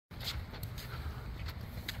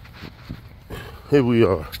here we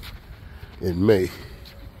are in May.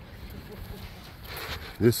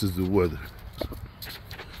 This is the weather.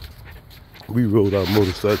 We rode our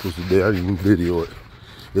motorcycles today. I didn't even video it.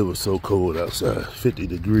 It was so cold outside. 50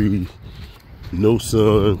 degrees, no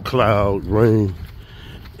sun, cloud, rain.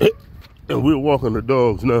 And we're walking the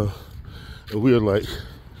dogs now. And we're like,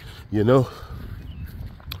 you know,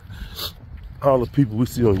 all the people we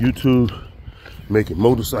see on YouTube making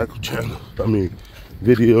motorcycle channels,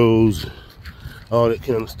 videos, all that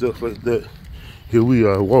kind of stuff like that. Here we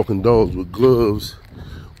are walking dogs with gloves,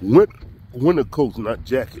 winter coats, not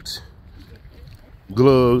jackets,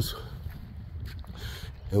 gloves,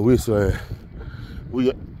 and we're saying,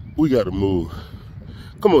 we got to move.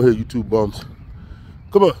 Come on here, you two bums.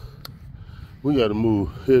 Come on. We got to move.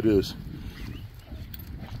 Here it is.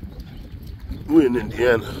 We're in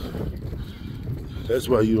Indiana. That's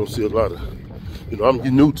why you don't see a lot of, I'm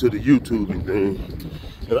new to the YouTubing thing,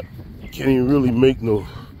 and I can't even really make no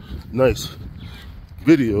nice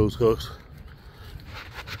videos because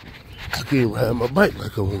I can't ride my bike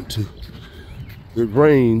like I want to. It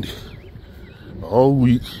rained all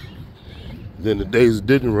week. Then the days it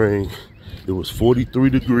didn't rain, it was 43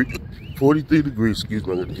 degrees, excuse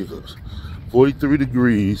me, I got the hiccups. 43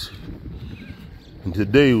 degrees, and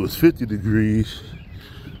today it was 50 degrees.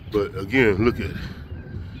 But again, look at it.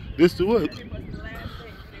 This the what?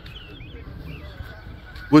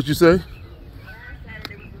 What'd you say?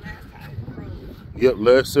 Yep,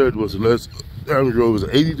 last Saturday was the last time we rode. It was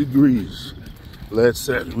 80 degrees. Last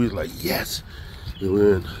Saturday, we was like, yes. And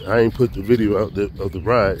then I ain't put the video out of the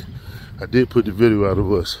ride. I did put the video out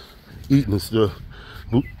of us eating and stuff.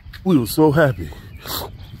 We were so happy.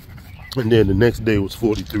 And then the next day was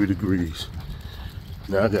 43 degrees.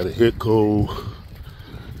 Now I got a head cold,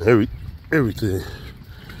 everything.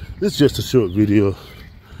 This is just a short video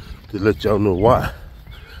to let y'all know why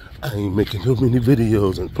I ain't making so many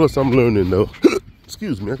videos. And plus I'm learning though,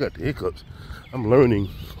 excuse me, I got the hiccups. I'm learning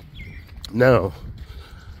now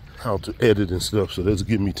how to edit and stuff, so that's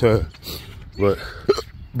giving me time. But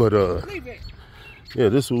yeah,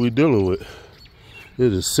 this is what we're dealing with.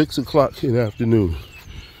 It is 6 o'clock in the afternoon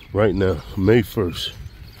right now, May 1st.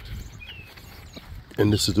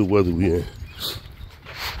 And this is the weather we in.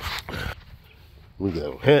 We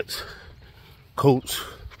got hats, coats,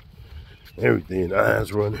 everything,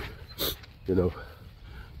 eyes running,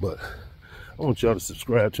 But I want y'all to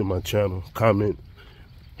subscribe to my channel, comment,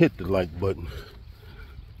 hit the like button.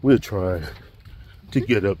 We're trying to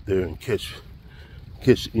get up there and catch,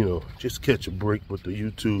 just catch a break with the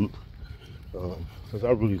YouTube. Because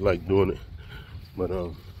I really like doing it. But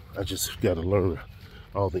I just got to learn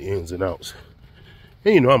all the ins and outs.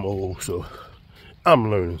 And I'm old, so I'm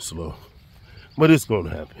learning slow. But it's going to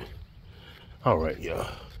happen. All right, y'all.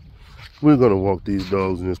 We're going to walk these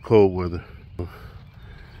dogs in this cold weather. Look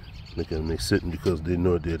at them, they sitting because they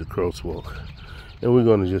know they're the crosswalk. And we're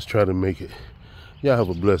going to just try to make it. Y'all have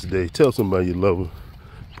a blessed day. Tell somebody you love them.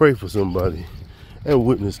 Pray for somebody. And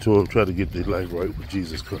witness to them. Try to get their life right with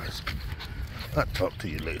Jesus Christ. I'll talk to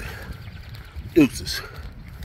you later. Deuces.